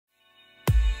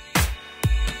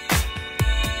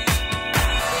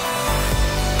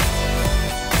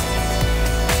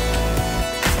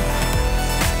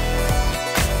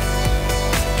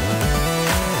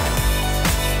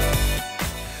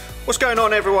What's going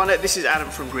on, everyone? This is Adam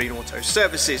from Green Auto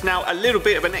Services. Now, a little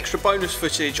bit of an extra bonus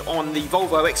footage on the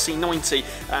Volvo XC90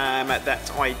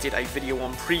 that I did a video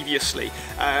on previously.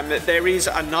 There is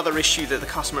another issue that the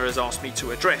customer has asked me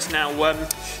to address. Now,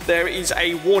 there is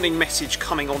a warning message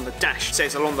coming on the dash. It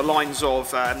says along the lines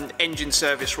of engine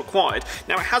service required.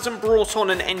 Now, it hasn't brought on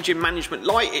an engine management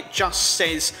light, it just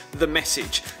says the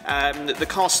message. The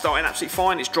car's starting absolutely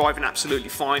fine, it's driving absolutely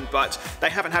fine, but they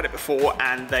haven't had it before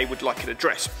and they would like it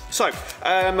addressed. So,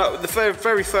 the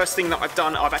very first thing that I've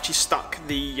done, I've actually stuck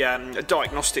the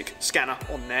diagnostic scanner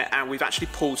on there, and we've actually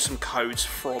pulled some codes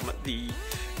from the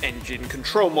engine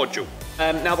control module.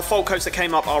 Now, the fault codes that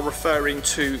came up are referring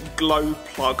to glow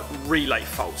plug relay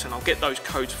faults, and I'll get those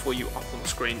codes for you up on the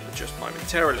screen just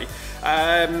momentarily.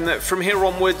 From here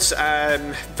onwards,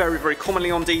 very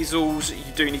commonly on diesels, you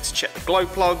do need to check the glow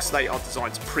plugs. They are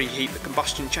designed to preheat the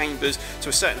combustion chambers to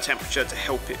a certain temperature to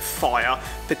help it fire,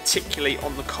 particularly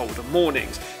on the colder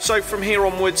mornings. So from here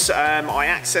onwards, I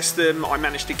accessed them, I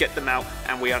managed to get them out,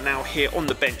 and we are now here on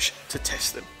the bench to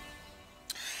test them.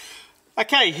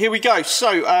 Okay, here we go.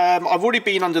 So I've already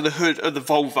been under the hood of the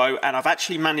Volvo, and I've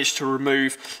actually managed to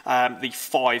remove the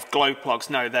 5 glow plugs.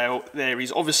 No, there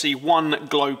is obviously 1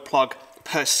 glow plug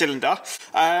per cylinder.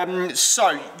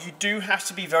 So you do have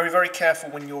to be very careful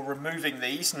when you're removing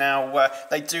these. Now,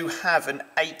 they do have an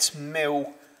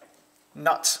 8mm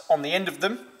nut on the end of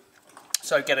them.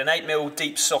 So get an 8mm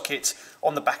deep socket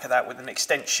on the back of that with an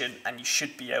extension, and you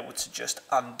should be able to just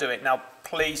undo it. Now,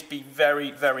 please be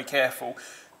very careful.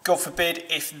 God forbid,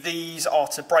 if these are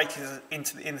to break in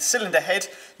the cylinder head,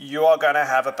 you are going to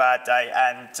have a bad day,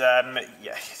 and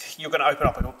yeah, you're going to open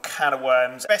up a can of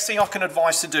worms. Best thing I can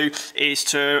advise to do is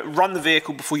to run the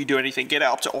vehicle before you do anything, get it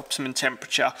up to optimum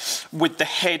temperature. With the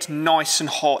head nice and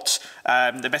hot,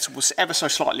 the metal will ever so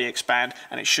slightly expand,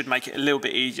 and it should make it a little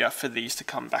bit easier for these to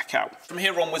come back out. From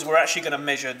here onwards, we're actually going to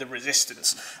measure the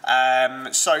resistance.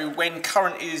 So when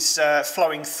current is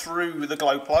flowing through the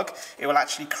glow plug, it will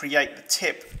actually create the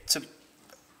tip to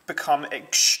become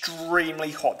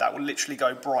extremely hot. That will literally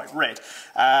go bright red.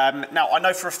 Now, I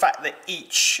know for a fact that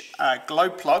each glow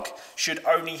plug should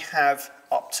only have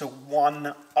up to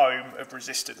 1 ohm of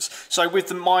resistance. So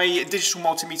with my digital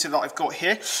multimeter that I've got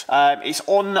here, it's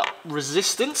on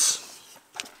resistance,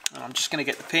 and I'm just going to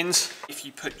get the pins. If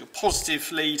you put your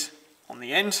positive lead on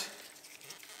the end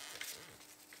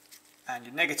and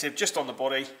your negative just on the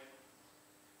body,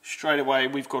 straight away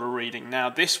we've got a reading. Now,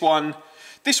 this one's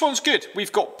good.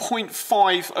 We've got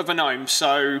 0.5 of an ohm,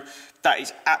 so that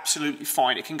is absolutely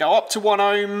fine. It can go up to 1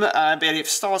 ohm, but if it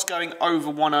starts going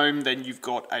over 1 ohm, then you've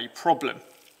got a problem.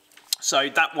 So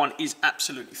that one is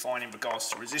absolutely fine in regards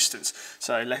to resistance.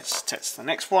 So let's test the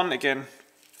next one. Again,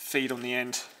 feed on the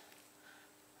end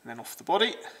and then off the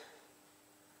body.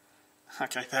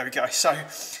 Okay, there we go. So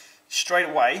straight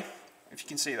away, if you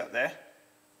can see that there,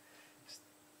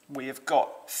 we have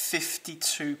got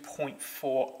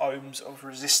 52.4 ohms of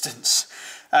resistance.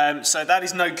 So that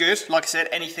is no good. Like I said,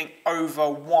 anything over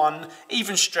 1,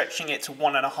 even stretching it to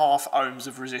 1.5 ohms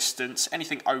of resistance,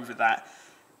 anything over that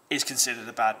is considered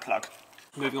a bad plug.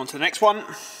 Moving on to the next one.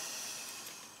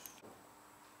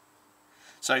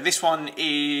 So this one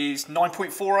is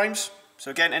 9.4 ohms.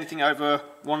 So again, anything over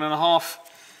 1.5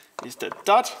 is the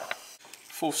dud.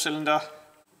 4th cylinder.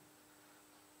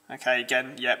 Okay,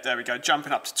 again, yep, there we go,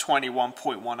 jumping up to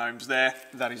 21.1 ohms there.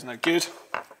 That is no good.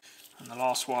 And the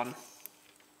last one.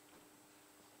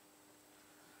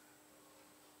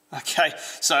 Okay,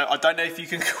 so I don't know if you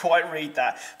can quite read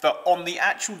that, but on the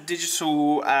actual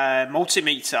digital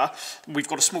multimeter, we've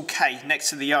got a small K next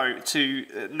to the ohm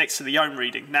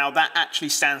reading. Now, that actually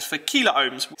stands for kilo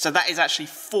ohms. So that is actually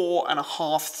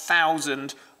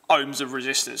 4,500 ohms of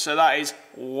resistance. So that is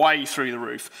way through the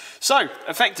roof. So,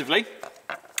 effectively,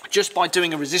 just by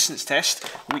doing a resistance test,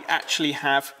 we actually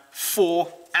have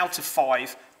 4 out of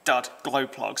 5 dud glow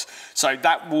plugs. So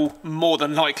that will more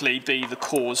than likely be the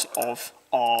cause of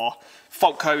our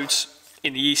fault codes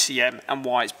in the ECM and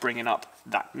why it's bringing up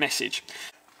that message.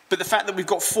 But the fact that we've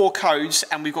got 4 codes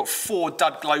and we've got 4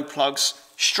 dud glow plugs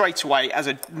straight away as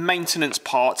a maintenance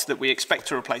part that we expect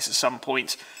to replace at some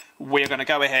point, we're going to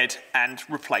go ahead and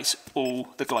replace all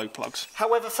the glow plugs.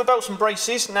 However, for belts and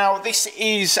braces, now this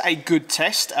is a good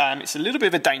test. It's a little bit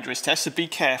of a dangerous test, so be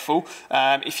careful.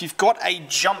 If you've got a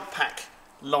jump pack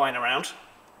lying around,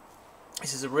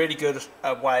 this is a really good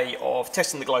way of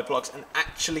testing the glow plugs and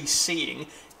actually seeing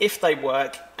if they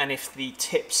work and if the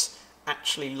tips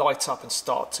actually light up and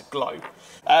start to glow.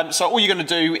 So all you're going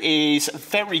to do is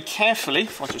very carefully,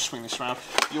 if I just swing this around,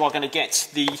 you are going to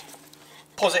get the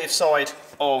positive side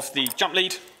of the jump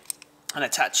lead and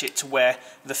attach it to where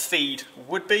the feed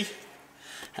would be.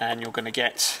 and you're going to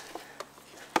get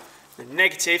the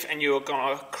negative, and you're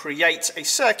going to create a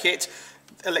circuit.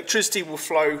 Electricity will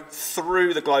flow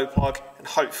through the glow plug and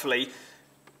hopefully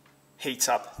heat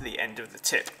up the end of the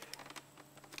tip.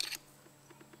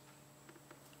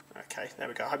 Okay, there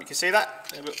we go. I hope you can see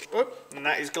that. And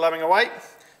that is glowing away.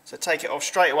 So take it off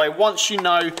straight away. Once you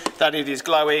know that it is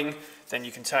glowing, then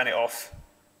you can turn it off,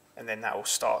 and then that will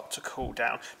start to cool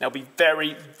down. Now be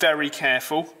very, very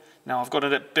careful. Now I've got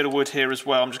a bit of wood here as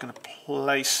well. I'm just going to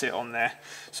place it on there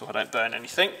so I don't burn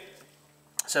anything.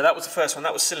 So that was the first one,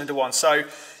 that was cylinder 1. So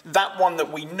that one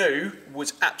that we knew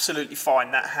was absolutely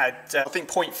fine. That had, I think,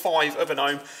 0.5 of an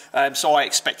ohm, so I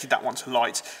expected that one to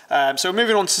light. So we're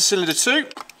moving on to cylinder 2.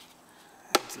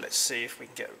 Let's see if we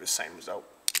can get the same result.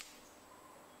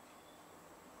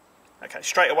 Okay,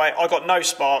 straight away, I got no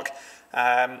spark.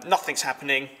 Nothing's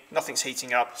happening, nothing's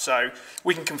heating up, so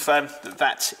we can confirm that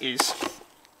that is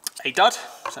a dud.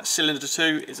 So that cylinder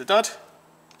 2 is a dud.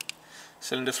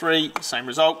 Cylinder 3, same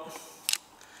result.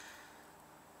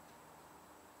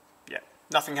 Yeah,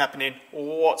 nothing happening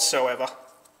whatsoever.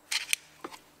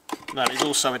 That is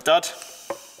also a dud.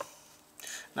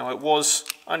 Now it was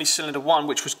only cylinder 1,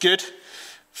 which was good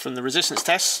from the resistance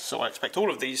test, so I expect all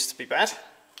of these to be bad.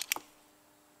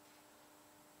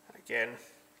 Again,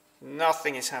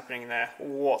 nothing is happening there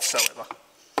whatsoever.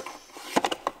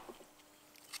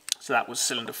 So that was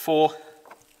cylinder 4.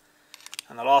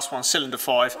 And the last one, cylinder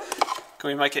 5. Can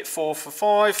we make it 4 for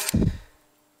 5?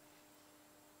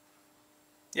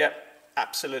 Yep,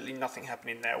 absolutely nothing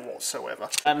happening there whatsoever.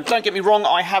 Don't get me wrong,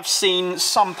 I have seen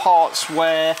some parts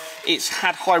where it's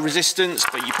had high resistance,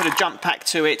 but you put a jump pack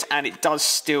to it and it does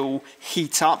still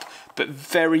heat up, but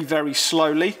very, very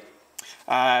slowly.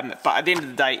 But at the end of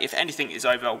the day, if anything is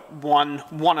over 1.5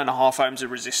 ohms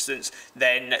of resistance,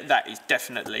 then that is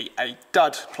definitely a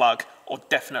dud plug, or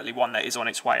definitely one that is on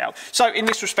its way out. So in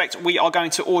this respect, we are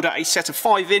going to order a set of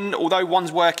 5 in. Although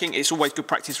one's working, it's always good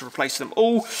practice to replace them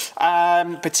all,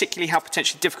 particularly how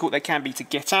potentially difficult they can be to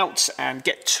get out and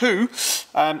get to.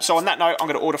 So on that note, I'm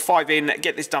going to order 5 in,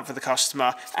 get this done for the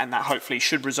customer, and that hopefully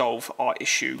should resolve our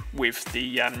issue with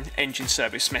the engine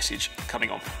service message coming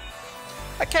on.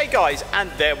 Okay guys, and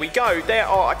there we go. There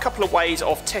are a couple of ways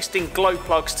of testing glow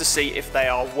plugs to see if they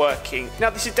are working.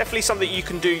 Now this is definitely something you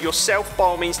can do yourself. By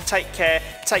all means, take care,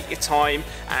 take your time,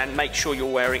 and make sure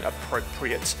you're wearing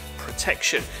appropriate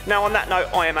protection. Now on that note,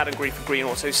 I am Adam Green for Green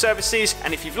Auto Services,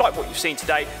 and if you've liked what you've seen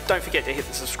today, don't forget to hit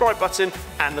the subscribe button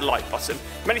and the like button.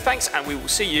 Many thanks, and we will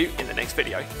see you in the next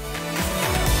video.